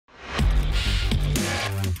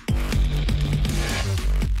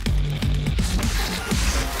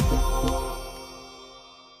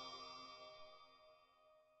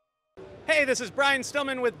Hey, this is Brian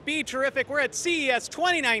Stillman with Be Terrific. We're at CES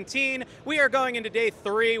 2019. We are going into day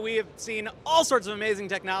 3. We have seen all sorts of amazing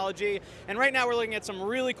technology, and right now we're looking at some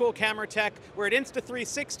really cool camera tech. We're at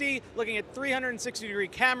Insta360, looking at 360-degree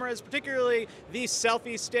cameras, particularly the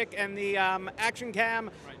selfie stick and the action cam.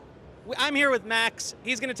 Right. I'm here with Max.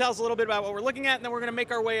 He's going to tell us a little bit about what we're looking at, and then we're going to make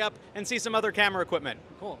our way up and see some other camera equipment.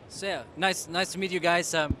 Cool. So yeah, nice to meet you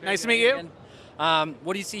guys. Nice to meet you.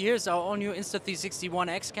 What you see here is our all-new Insta360 One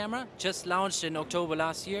X camera, just launched in October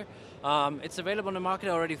last year. It's available on the market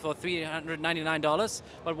already for $399,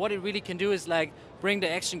 but what it really can do is like bring the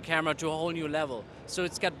action camera to a whole new level. So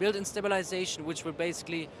it's got built-in stabilization, which will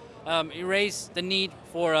basically erase the need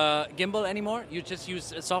for a gimbal anymore. You just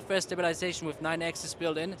use a software stabilization with 9 axes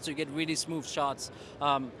built in, so you get really smooth shots.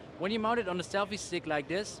 When you mount it on a selfie stick like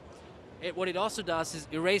this, what it also does is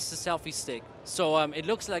erase the selfie stick. So it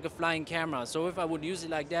looks like a flying camera. So if I would use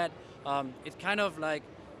it like that, it kind of like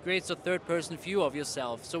creates a third-person view of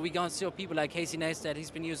yourself. So we're going to see people like Casey Neistat,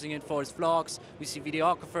 he's been using it for his vlogs. We see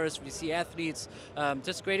videographers, we see athletes,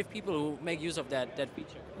 just creative people who make use of that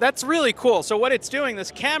feature. That's really cool. So what it's doing,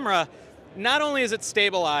 this camera, not only is it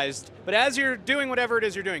stabilized, but as you're doing whatever it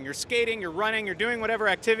is you're doing, you're skating, you're running, you're doing whatever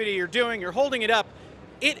activity you're doing, you're holding it up,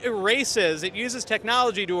 it erases, it uses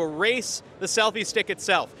technology to erase the selfie stick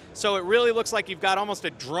itself. So it really looks like you've got almost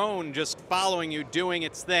a drone just following you, doing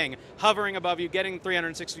its thing, hovering above you, getting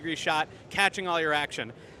 360-degree shot, catching all your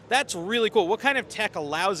action. That's really cool. What kind of tech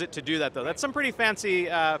allows it to do that, though? That's some pretty fancy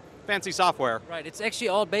fancy software. Right, it's actually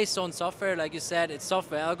all based on software. Like you said, it's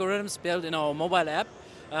software algorithms built in our mobile app.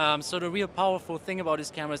 So the real powerful thing about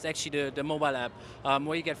this camera is actually the mobile app,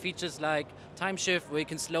 where you get features like time shift, where you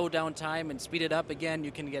can slow down time and speed it up again.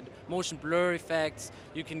 You can get motion blur effects,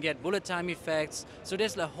 you can get bullet time effects. So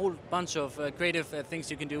there's a whole bunch of creative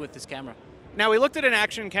things you can do with this camera. Now, we looked at an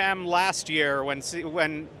action cam last year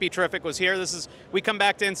when Be Terrific was here. We come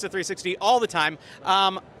back to Insta360 all the time.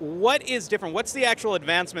 What is different? What's the actual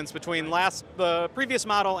advancements between the previous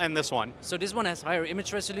model and this one? So this one has higher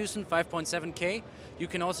image resolution, 5.7K. You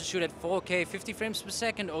can also shoot at 4K, 50 frames per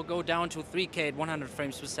second, or go down to 3K at 100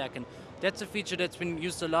 frames per second. That's a feature that's been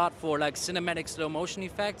used a lot for like cinematic slow motion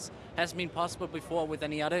effects. Hasn't been possible before with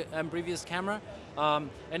any other previous camera. And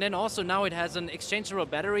then also now it has an exchangeable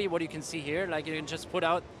battery, what you can see here. Like you can just put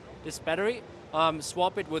out this battery,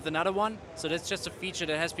 swap it with another one. So that's just a feature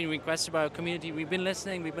that has been requested by our community. We've been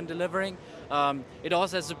listening, we've been delivering. It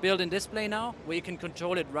also has a built-in display now, where you can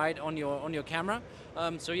control it right on your camera.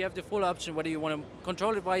 So you have the full option, whether you want to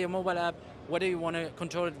control it via your mobile app, whether you want to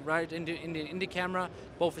control it right in the camera.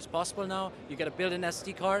 Both is possible now. You get a built-in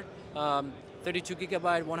SD card, 32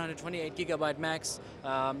 gigabyte, 128 gigabyte max.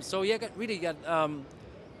 So you really got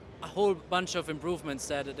a whole bunch of improvements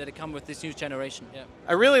that come with this new generation. Yeah.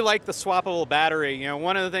 I really like the swappable battery. You know,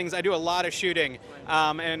 one of the things, I do a lot of shooting,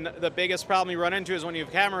 and the biggest problem you run into is when you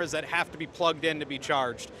have cameras that have to be plugged in to be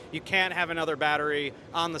charged. You can't have another battery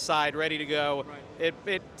on the side ready to go. Right.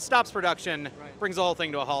 It stops production, brings the whole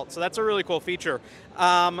thing to a halt. So that's a really cool feature.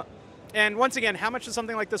 And once again, how much does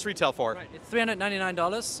something like this retail for? Right. It's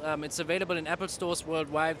 $399. It's available in Apple stores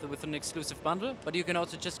worldwide with an exclusive bundle, but you can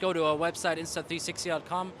also just go to our website,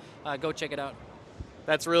 Insta360.com, go check it out.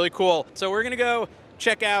 That's really cool. So we're going to go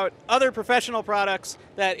check out other professional products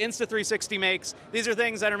that Insta360 makes. These are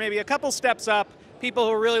things that are maybe a couple steps up, people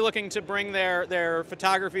who are really looking to bring their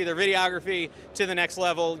photography, their videography to the next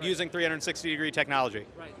level using 360-degree technology.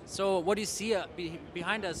 Right. So what you see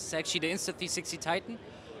behind us is actually the Insta360 Titan.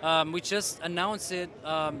 We just announced it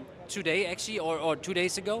today, actually, or 2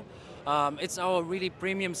 days ago. It's our really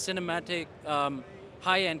premium cinematic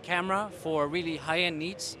high-end camera for really high-end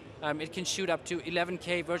needs. It can shoot up to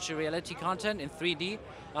 11K virtual reality content in 3D.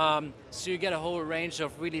 So you get a whole range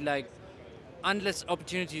of really like endless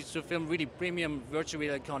opportunities to film really premium virtual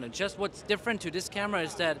reality content. Just what's different to this camera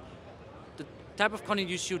is that the type of content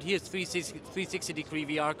you shoot here is 360-degree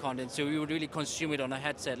VR content, so you would really consume it on a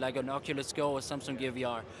headset like an Oculus Go or Samsung Gear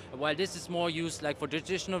VR. While this is more used like for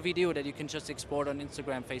traditional video that you can just export on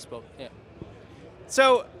Instagram, Facebook. Yeah.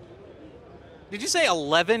 So, did you say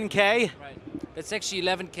 11K? Right. It's actually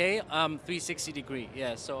 11K, 360-degree.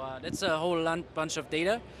 Yeah. So that's a whole bunch of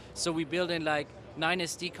data. So we build in like 9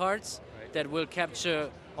 SD cards that will capture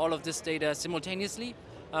all of this data simultaneously.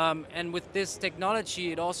 And with this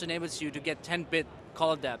technology, it also enables you to get 10-bit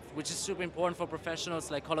color depth, which is super important for professionals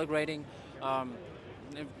like color grading.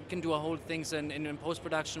 You can do a whole things in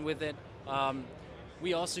post-production with it.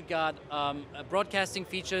 We also got broadcasting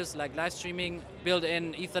features like live streaming,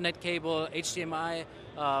 built-in Ethernet cable, HDMI.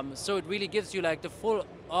 So it really gives you like the full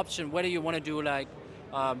option whether you want to do like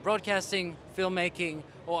broadcasting, filmmaking,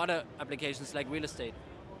 or other applications like real estate.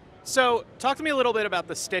 So talk to me a little bit about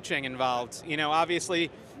the stitching involved. You know,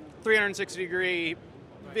 obviously 360-degree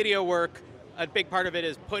video work, a big part of it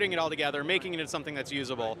is putting it all together, making it into something that's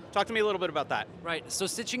usable. Talk to me a little bit about that. Right, so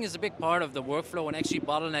stitching is a big part of the workflow and actually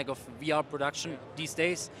bottleneck of VR production these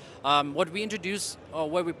days. What we introduced, or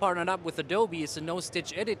where we partnered up with Adobe, is the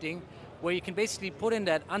no-stitch editing, where you can basically put in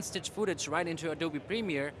that unstitched footage right into Adobe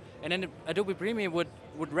Premiere, and then Adobe Premiere would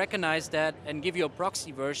recognize that and give you a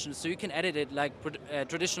proxy version, so you can edit it like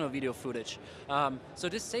traditional video footage. So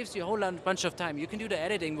this saves you a whole bunch of time. You can do the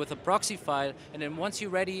editing with a proxy file, and then once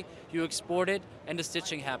you're ready, you export it, and the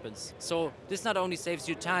stitching happens. So this not only saves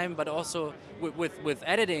you time, but also with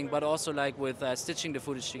editing, but also like with stitching the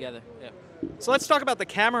footage together. Yeah. So let's talk about the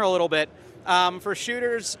camera a little bit. For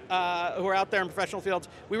shooters who are out there in professional fields,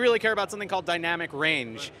 we really care about something called dynamic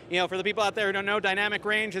range. You know, for the people out there who don't know, dynamic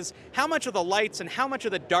range is how much of the lights and how much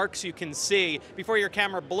of the darks you can see before your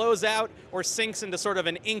camera blows out or sinks into sort of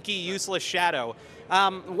an inky, useless shadow.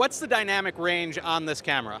 What's the dynamic range on this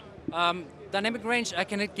camera? Dynamic range, I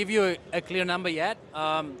cannot give you a clear number yet.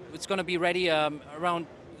 It's going to be ready around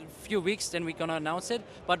few weeks, then we're gonna announce it,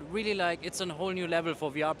 but really like it's on a whole new level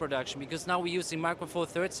for VR production, because now we're using Micro Four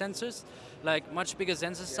Thirds sensors, like much bigger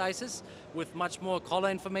sensor sizes with much more color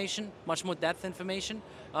information, much more depth information,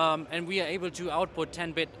 and we are able to output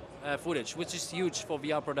 10-bit footage, which is huge for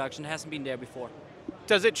VR production, hasn't been there before.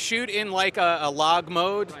 Does it shoot in like a log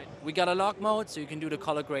mode? Right. We got a log mode, so you can do the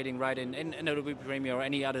color grading right in Adobe Premiere or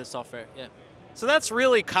any other software. Yeah. So that's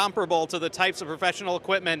really comparable to the types of professional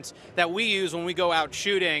equipment that we use when we go out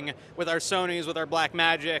shooting with our Sonys, with our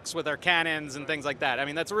Blackmagics, with our Canons and things like that. I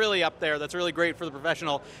mean, that's really up there. That's really great for the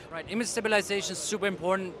professional. Right, image stabilization is super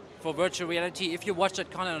important for virtual reality. If you watch that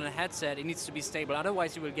content on a headset, it needs to be stable,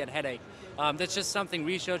 otherwise you will get headache. That's just something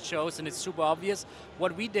research shows, and it's super obvious.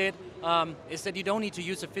 What we did is that you don't need to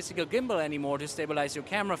use a physical gimbal anymore to stabilize your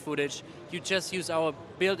camera footage. You just use our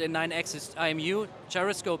built-in 9-axis IMU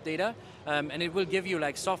gyroscope data, and it will give you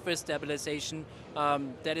like software stabilization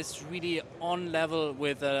that is really on level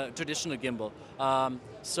with a traditional gimbal.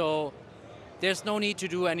 So there's no need to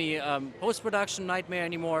do any post-production nightmare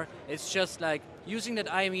anymore. It's just like using that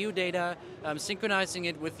IMU data, synchronizing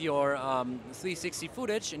it with your 360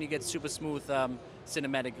 footage, and you get super smooth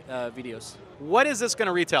cinematic videos. What is this going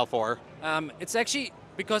to retail for? It's actually,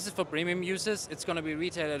 because it's for premium users, it's going to be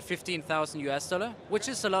retailed at $15,000 US, which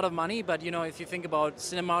is a lot of money, but you know, if you think about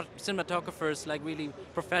cinematographers, like really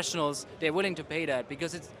professionals, they're willing to pay that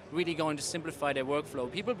because it's really going to simplify their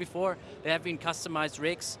workflow. People before, they have been customized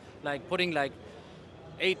rigs, like putting like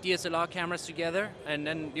 8 DSLR cameras together and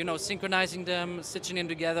then, you know, synchronizing them, stitching them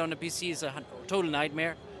together on a PC is a total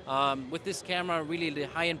nightmare. With this camera, really the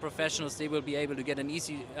high-end professionals, they will be able to get an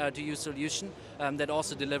easy-to-use solution that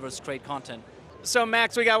also delivers great content. So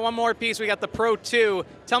Max, we got one more piece. We got the Pro 2.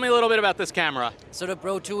 Tell me a little bit about this camera. So the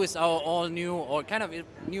Pro 2 is our all-new, or kind of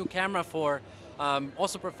new camera for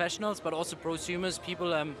also professionals, but also prosumers,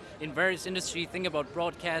 people in various industries. Think about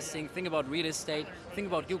broadcasting, think about real estate, think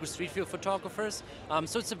about Google Street View photographers.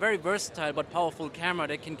 So it's a very versatile but powerful camera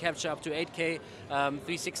that can capture up to 8K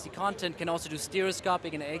 360 content, can also do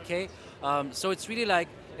stereoscopic in 8K. So it's really like,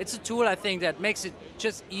 it's a tool, I think, that makes it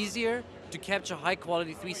just easier to capture high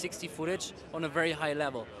quality 360 footage on a very high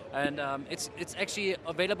level. And it's actually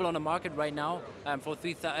available on the market right now for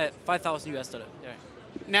 $5,000 US. Yeah.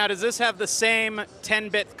 Now, does this have the same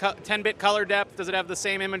 10-bit color depth? Does it have the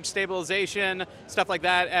same image stabilization, stuff like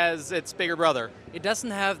that, as its bigger brother? It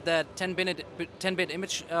doesn't have that 10-bit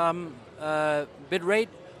image bit rate,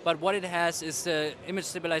 but what it has is image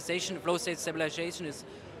stabilization, flow state stabilization is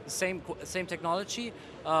the same technology.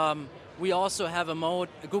 We also have a mode,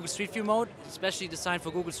 a Google Street View mode, especially designed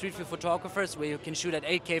for Google Street View photographers, where you can shoot at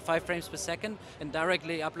 8K 5 frames per second and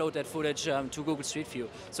directly upload that footage to Google Street View.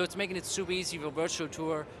 So it's making it super easy for virtual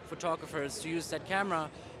tour photographers to use that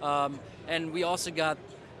camera. And we also got,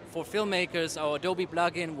 for filmmakers, our Adobe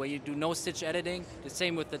plugin where you do no stitch editing, the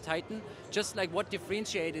same with the Titan. Just like what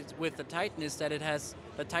differentiated with the Titan is that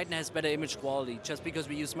the Titan has better image quality, just because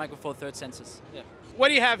we use Micro Four Thirds sensors. Yeah. What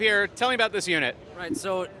do you have here? Tell me about this unit. Right,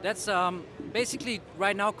 so that's basically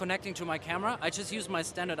right now connecting to my camera. I just use my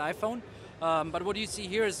standard iPhone, but what you see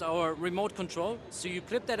here is our remote control. So you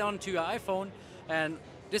clip that onto your iPhone, and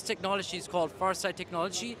this technology is called Farsight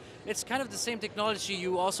Technology. It's kind of the same technology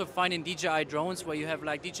you also find in DJI drones, where you have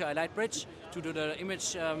like DJI Light Bridge to do the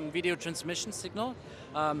image video transmission signal.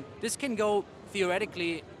 This can go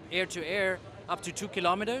theoretically air to air up to 2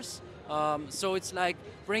 kilometers. So it's like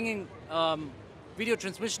bringing video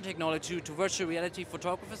transmission technology to virtual reality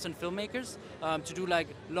photographers and filmmakers to do like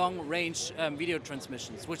long-range video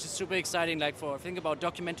transmissions, which is super exciting. Like think about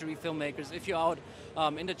documentary filmmakers. If you're out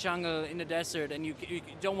in the jungle, in the desert, and you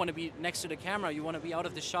don't want to be next to the camera, you want to be out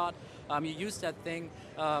of the shot. You use that thing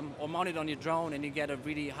or mount it on your drone, and you get a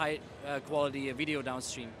really high quality video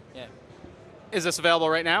downstream. Yeah. Is this available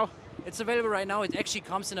right now? It's available right now. It actually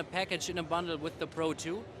comes in a package in a bundle with the Pro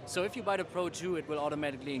 2. So if you buy the Pro 2, it will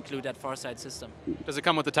automatically include that Farsight system. Does it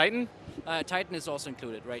come with the Titan? Titan is also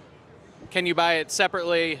included, right? Can you buy it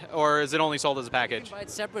separately, or is it only sold as a package? You can buy it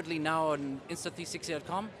separately now on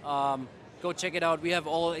Insta360.com. Go check it out. We have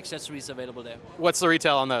all accessories available there. What's the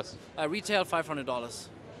retail on this? Retail $500.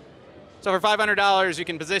 So for $500, you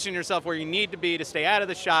can position yourself where you need to be to stay out of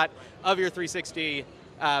the shot of your 360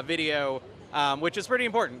 video, which is pretty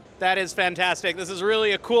important. That is fantastic. This is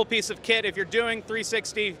really a cool piece of kit. If you're doing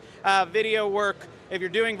 360 video work, if you're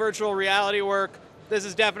doing virtual reality work, this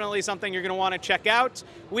is definitely something you're going to want to check out.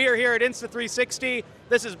 We are here at Insta360.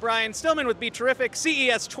 This is Brian Stillman with Be Terrific,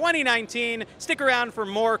 CES 2019. Stick around for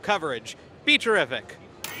more coverage. Be terrific.